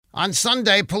On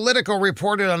Sunday, Politico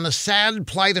reported on the sad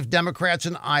plight of Democrats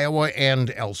in Iowa and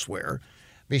elsewhere.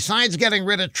 Besides getting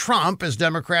rid of Trump, as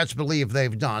Democrats believe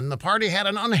they've done, the party had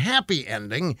an unhappy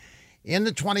ending in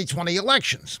the 2020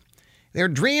 elections. Their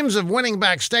dreams of winning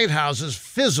back state houses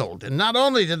fizzled, and not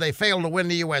only did they fail to win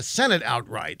the U.S. Senate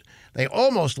outright, they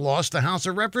almost lost the House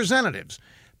of Representatives.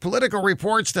 Politico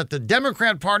reports that the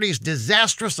Democrat Party's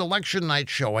disastrous election night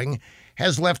showing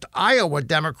has left Iowa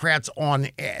Democrats on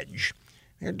edge.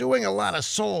 They're doing a lot of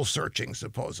soul searching,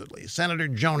 supposedly. Senator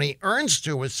Joni Ernst,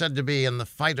 who was said to be in the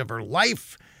fight of her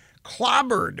life,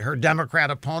 clobbered her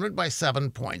Democrat opponent by 7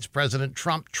 points. President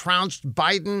Trump trounced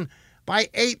Biden by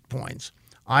 8 points.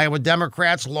 Iowa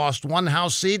Democrats lost one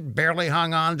House seat, barely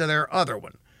hung on to their other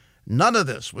one. None of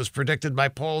this was predicted by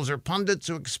polls or pundits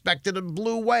who expected a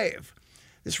blue wave.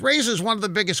 This raises one of the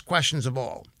biggest questions of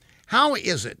all. How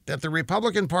is it that the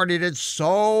Republican Party did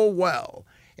so well,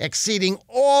 exceeding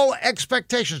all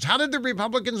expectations? How did the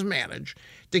Republicans manage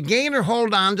to gain or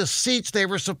hold on to seats they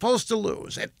were supposed to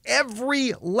lose at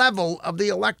every level of the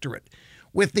electorate,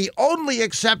 with the only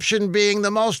exception being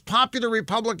the most popular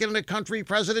Republican in the country,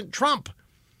 President Trump?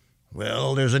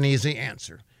 Well, there's an easy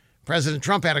answer. President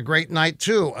Trump had a great night,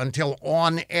 too, until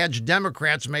on-edge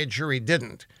Democrats made sure he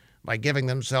didn't by giving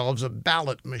themselves a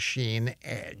ballot machine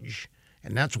edge.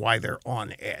 And that's why they're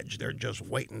on edge. They're just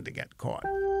waiting to get caught.